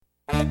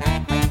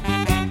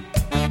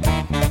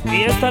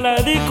Y esta la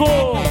dedico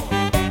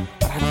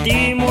a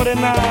ti,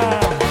 morena.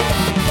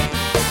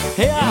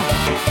 ¡Ea!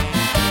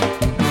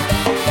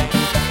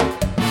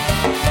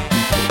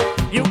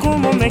 Yo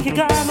como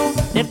mexicano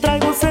te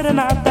traigo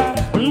serenata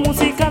con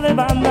música de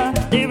banda.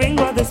 Te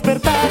vengo a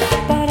despertar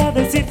para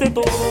decirte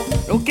todo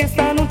lo que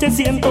esta noche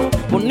siento.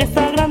 Con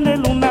esta grande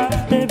luna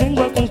te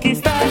vengo a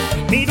conquistar.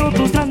 Miro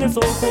tus grandes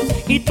ojos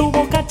y tu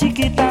boca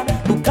chiquita,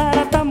 tu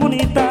cara tan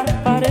bonita,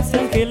 parece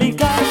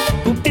angelical.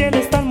 Tu piel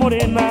es tan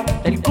morena,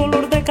 el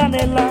color de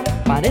canela,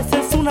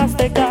 pareces una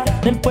azteca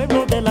del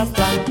pueblo de las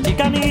plantas.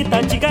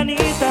 Chicanita,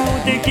 chicanita,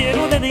 hoy te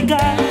quiero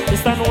dedicar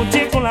esta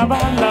noche con la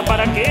banda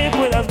para que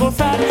puedas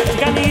gozar.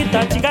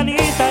 Chicanita,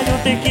 chicanita, yo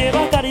te quiero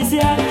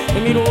acariciar. Te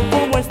miro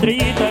como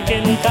estrellita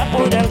que nunca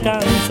podré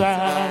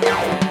alcanzar.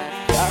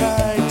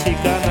 Ay,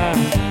 chicana.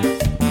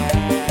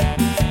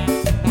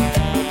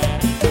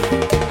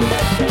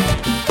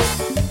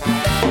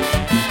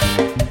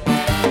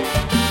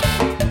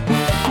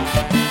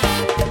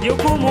 Yo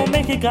como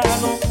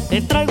mexicano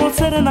te traigo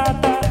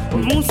serenata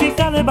con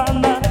música de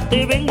banda.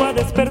 Te vengo a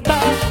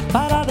despertar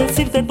para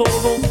decirte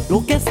todo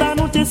lo que esta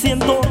noche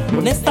siento.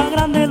 Con esta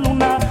grande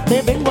luna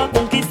te vengo a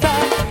conquistar.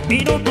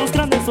 Miro tus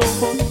grandes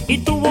ojos y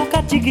tu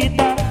boca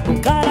chiquita, tu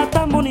cara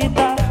tan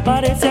bonita,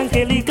 parece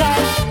angelical.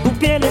 Tu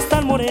piel es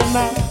tan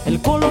morena,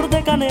 el color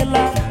de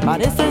canela,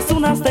 pareces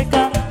una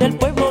azteca del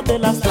pueblo de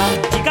las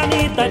plantas.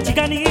 Chicanita,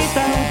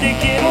 chicanita, te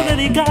quiero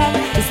dedicar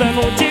esta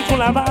noche con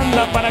la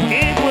banda para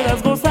que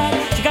puedas gozar.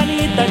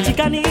 Chicanita,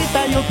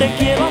 chicanita, yo te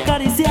quiero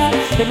acariciar.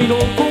 Te miro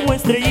como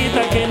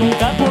estrellita que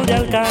nunca podré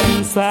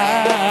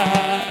alcanzar.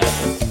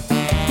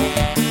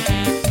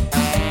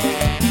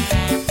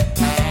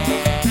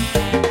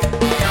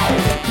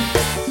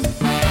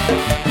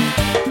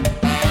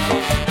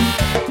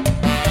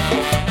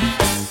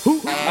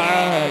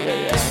 Ay,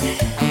 ay, ay.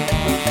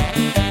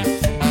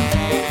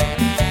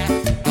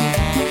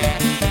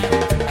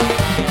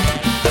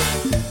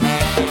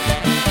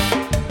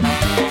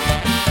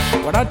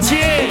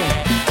 Huarache,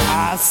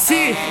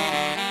 así,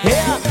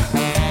 yeah.